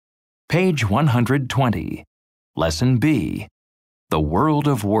Page 120. Lesson B. The World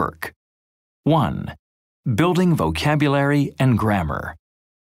of Work. 1. Building vocabulary and grammar.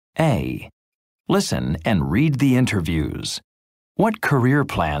 A. Listen and read the interviews. What career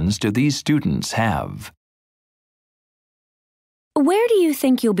plans do these students have? Where do you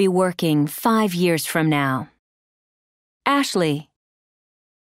think you'll be working 5 years from now? Ashley.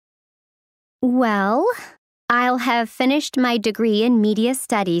 Well, I'll have finished my degree in media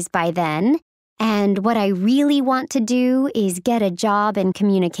studies by then, and what I really want to do is get a job in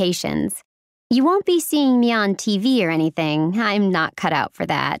communications. You won't be seeing me on TV or anything. I'm not cut out for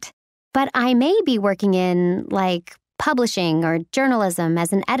that. But I may be working in, publishing or journalism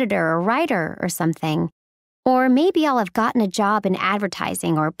as an editor or writer or something. Or maybe I'll have gotten a job in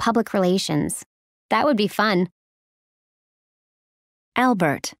advertising or public relations. That would be fun.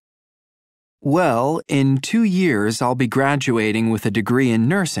 Albert. Well, in 2 years, I'll be graduating with a degree in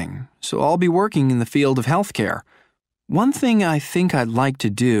nursing, so I'll be working in the field of healthcare. One thing I think I'd like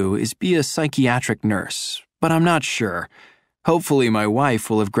to do is be a psychiatric nurse, but I'm not sure. Hopefully, my wife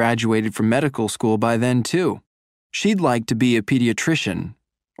will have graduated from medical school by then, too. She'd like to be a pediatrician,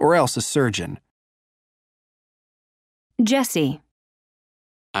 or else a surgeon. Jesse.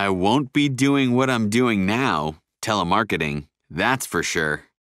 I won't be doing what I'm doing now, telemarketing, that's for sure.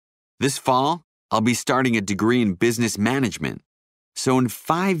 This fall, I'll be starting a degree in business management. So in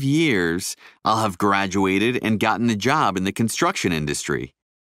 5 years, I'll have graduated and gotten a job in the construction industry.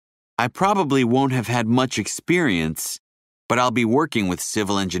 I probably won't have had much experience, but I'll be working with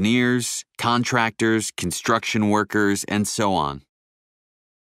civil engineers, contractors, construction workers, and so on.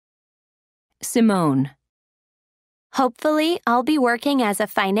 Simone. Hopefully, I'll be working as a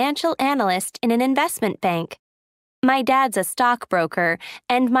financial analyst in an investment bank. My dad's a stockbroker,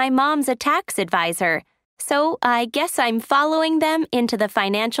 and my mom's a tax advisor, so I guess I'm following them into the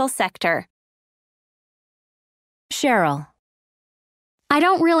financial sector. Cheryl. I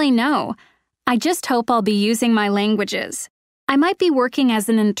don't really know. I just hope I'll be using my languages. I might be working as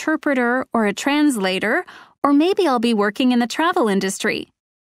an interpreter or a translator, or maybe I'll be working in the travel industry.